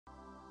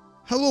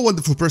Hello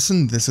wonderful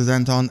person, this is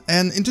Anton,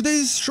 and in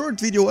today's short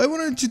video I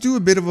wanted to do a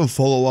bit of a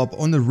follow-up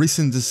on the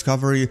recent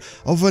discovery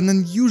of an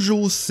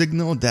unusual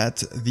signal that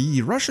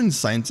the Russian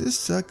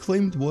scientists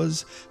claimed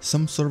was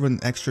some sort of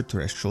an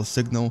extraterrestrial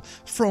signal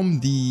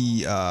from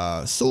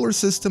the solar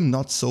system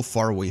not so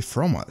far away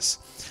from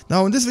us.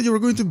 Now in this video we're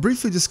going to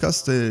briefly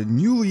discuss the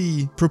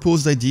newly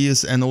proposed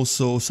ideas and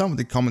also some of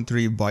the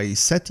commentary by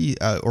SETI,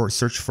 or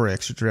Search for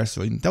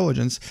Extraterrestrial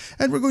Intelligence,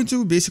 and we're going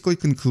to basically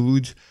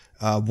conclude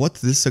what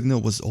this signal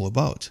was all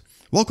about.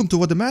 Welcome to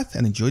What the Math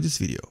and enjoy this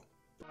video.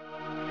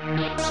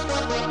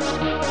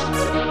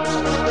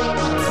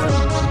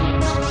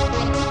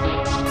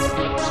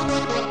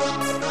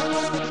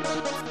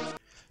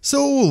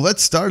 So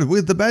let's start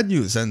with the bad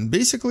news, and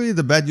basically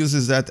the bad news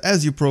is that,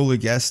 as you probably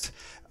guessed,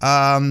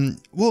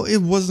 well,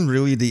 it wasn't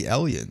really the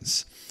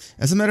aliens.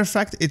 As a matter of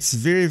fact, it's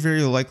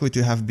very likely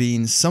to have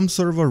been some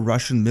sort of a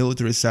Russian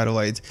military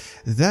satellite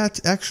that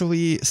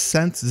actually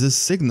sent this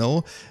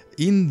signal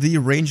in the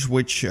range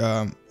which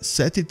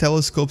SETI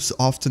telescopes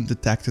often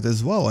detected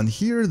as well. And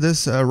here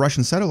this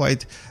Russian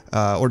satellite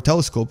or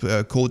telescope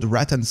called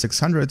RADAN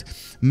 600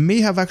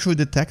 may have actually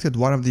detected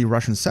one of the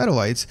Russian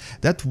satellites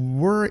that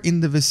were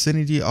in the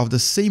vicinity of the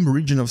same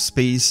region of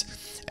space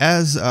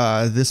as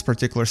this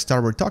particular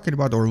star we're talking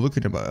about or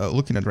looking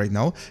at right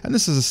now. And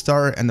this is a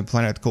star and a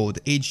planet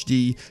called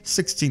HD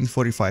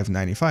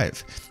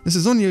 164595. This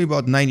is only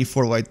about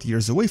 94 light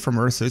years away from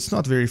Earth, so it's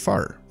not very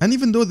far. And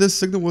even though this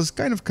signal was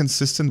kind of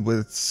consistent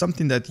with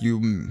something that you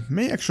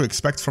may actually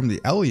expect from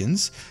the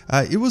aliens,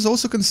 it was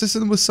also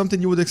consistent with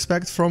something you would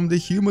expect from the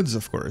humans,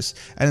 of course.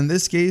 And in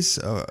this case,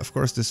 of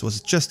course, this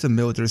was just a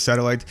military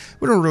satellite.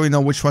 We don't really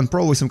know which one,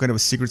 probably some kind of a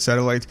secret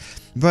satellite.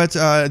 But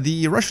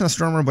the Russian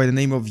astronomer by the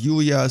name of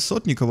Yulia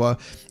Sotnikova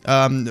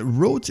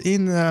wrote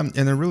in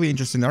a really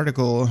interesting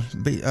article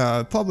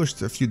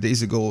published a few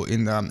days ago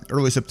in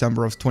early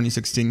September of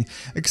 2016,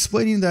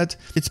 explaining that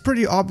it's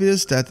pretty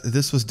obvious that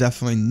this was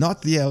definitely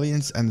not the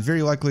aliens and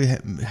very likely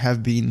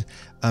have been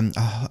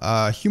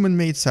a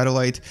human-made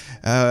satellite,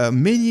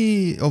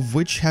 many of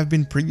which have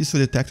been previously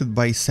detected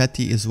by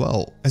SETI as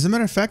well. As a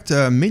matter of fact,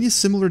 many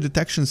similar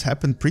detections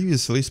happened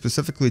previously,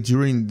 specifically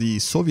during the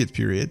Soviet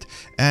period,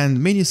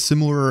 and many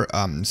similar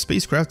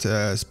spacecraft,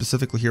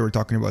 specifically here we're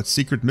talking about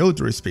secret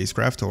military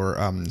spacecraft or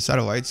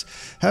satellites,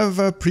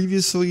 have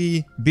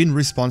previously been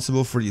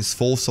responsible for these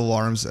false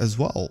alarms as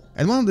well.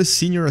 And one of the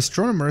senior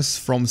astronomers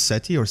from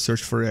SETI, or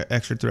Search for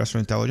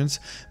Extraterrestrial Intelligence,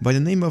 by the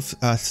name of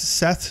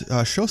Seth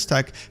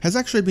Shostak, has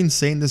actually been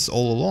saying this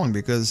all along,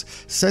 because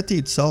SETI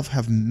itself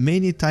have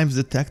many times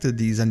detected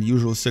these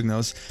unusual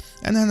signals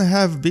and then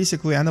have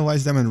basically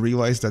analyzed them and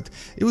realized that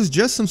it was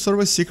just some sort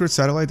of a secret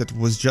satellite that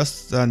was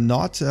just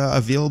not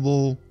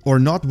available or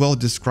not well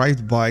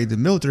described by the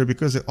military,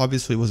 because it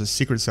obviously was a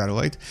secret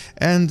satellite.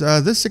 And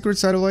this secret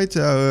satellite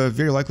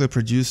very likely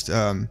produced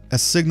a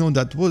signal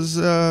that was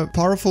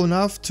powerful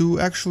enough to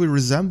actually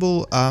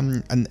resemble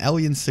an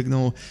alien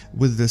signal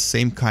with the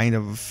same kind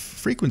of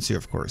frequency,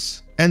 of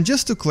course. And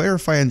just to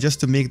clarify and just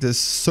to make this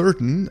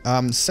certain,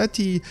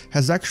 SETI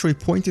has actually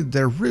pointed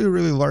their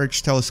really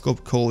large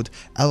telescope called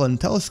Allen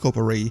Telescope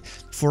Array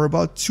for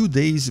about 2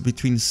 days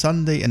between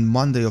Sunday and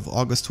Monday of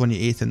August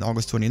 28th and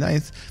August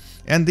 29th,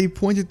 and they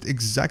pointed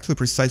exactly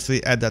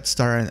precisely at that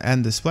star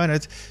and this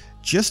planet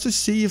just to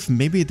see if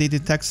maybe they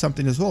detect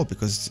something as well,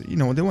 because, you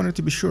know, they wanted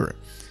to be sure.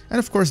 And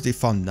of course they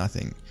found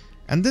nothing.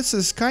 And this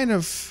is kind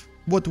of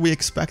what we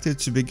expected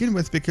to begin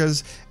with,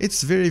 because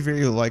it's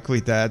very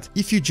likely that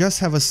if you just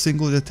have a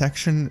single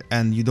detection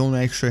and you don't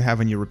actually have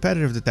any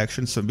repetitive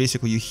detection, so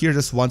basically you hear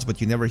this once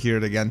but you never hear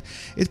it again,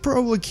 it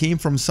probably came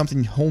from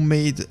something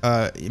homemade,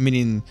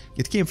 meaning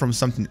it came from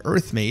something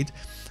Earth-made,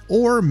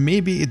 or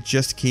maybe it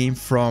just came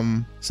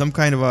from some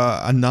kind of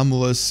a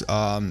anomalous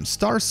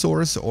star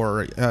source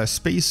or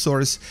space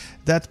source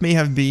that may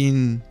have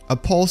been a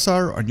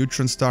pulsar, a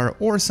neutron star,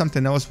 or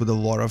something else with a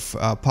lot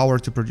of power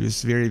to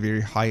produce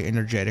very high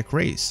energetic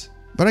rays.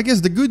 But I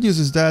guess the good news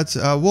is that,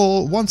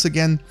 well, once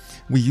again,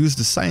 we use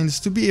the science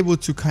to be able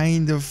to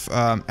kind of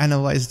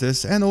analyze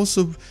this and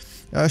also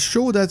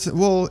show that,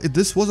 well,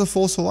 this was a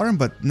false alarm,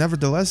 but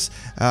nevertheless,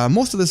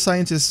 most of the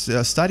scientists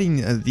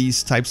studying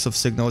these types of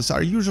signals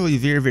are usually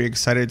very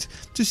excited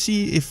to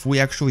see if we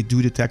actually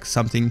do detect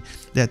something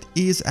that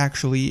is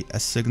actually a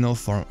signal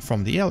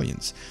from the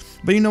aliens.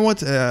 But you know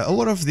what, a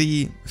lot of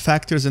the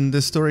factors in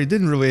this story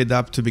didn't really add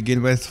up to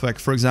begin with. Like,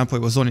 for example,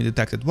 it was only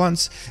detected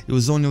once, it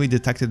was only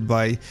detected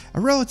by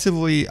a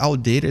relatively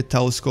outdated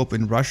telescope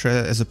in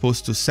Russia as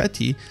opposed to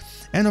SETI.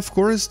 And of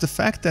course, the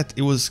fact that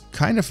it was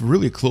kind of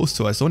really close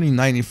to us, only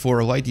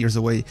 94 light years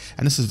away,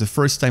 and this is the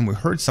first time we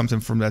heard something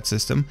from that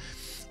system.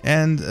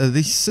 And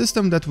the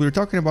system that we're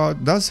talking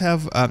about does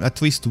have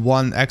at least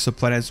one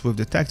exoplanet we've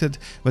detected,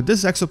 but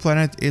this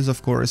exoplanet is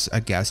of course a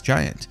gas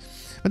giant.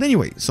 But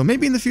anyway, so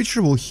maybe in the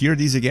future we'll hear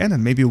these again,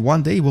 and maybe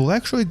one day we'll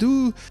actually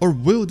do or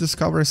will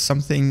discover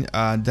something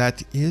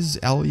that is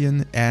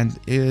alien and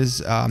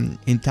is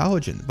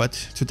intelligent. But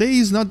today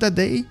is not that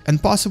day,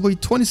 and possibly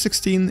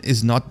 2016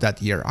 is not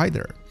that year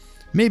either.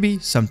 Maybe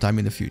sometime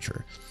in the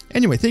future.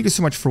 Anyway, thank you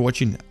so much for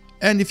watching.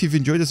 And if you've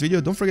enjoyed this video,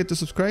 don't forget to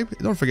subscribe,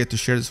 don't forget to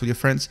share this with your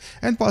friends,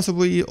 and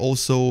possibly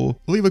also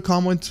leave a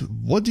comment.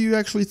 What do you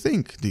actually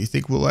think? Do you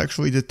think we'll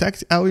actually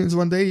detect aliens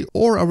one day,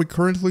 or are we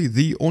currently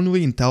the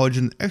only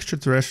intelligent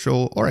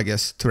extraterrestrial, or I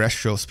guess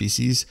terrestrial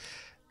species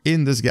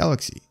in this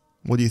galaxy?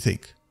 What do you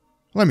think?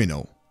 Let me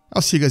know.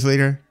 I'll see you guys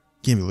later.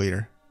 Game you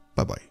later.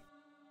 Bye bye.